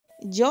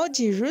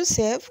Georgi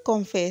Rusev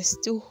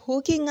confessed to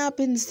hooking up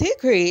in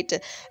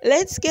secret.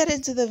 Let's get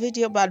into the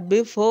video, but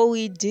before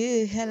we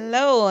do,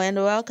 hello and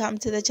welcome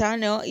to the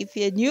channel. If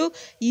you're new,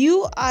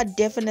 you are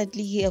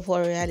definitely here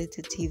for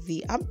reality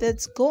TV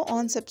updates. Go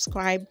on,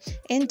 subscribe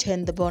and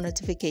turn the bell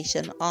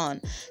notification on.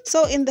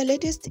 So in the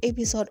latest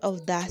episode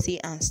of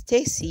Darcey and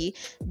Stacey,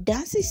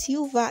 Darcey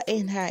Silva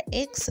and her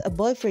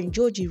ex-boyfriend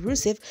Georgi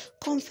Rusev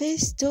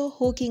confessed to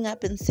hooking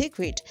up in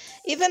secret,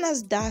 even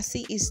as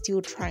Darcey is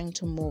still trying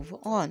to move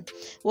on.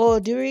 Well,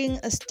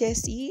 during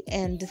Stacey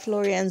and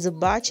Florian's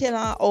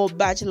bachelor or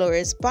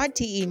bachelorette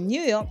party in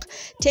New York,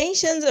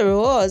 tensions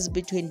arose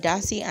between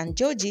Darcey and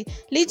Georgi,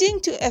 leading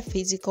to a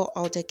physical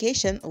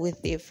altercation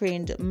with their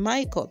friend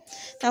Michael.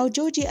 Now,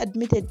 Georgi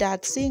admitted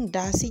that seeing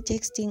Darcey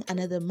texting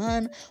another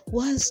man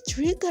was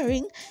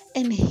triggering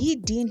and he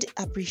didn't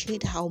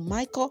appreciate how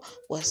Michael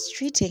was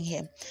treating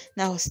him.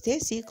 Now,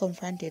 Stacey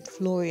confronted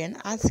Florian,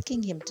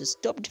 asking him to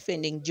stop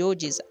defending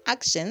Georgi's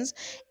actions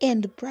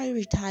and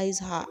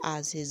prioritize her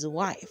as his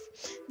wife.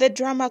 The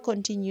drama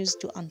continues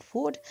to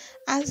unfold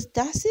as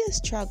Darcey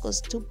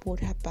struggles to put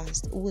her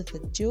past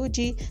with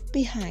Georgi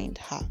behind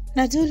her.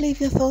 Now, do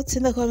leave your thoughts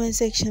in the comment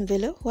section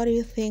below. What do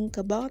you think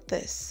about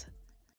this?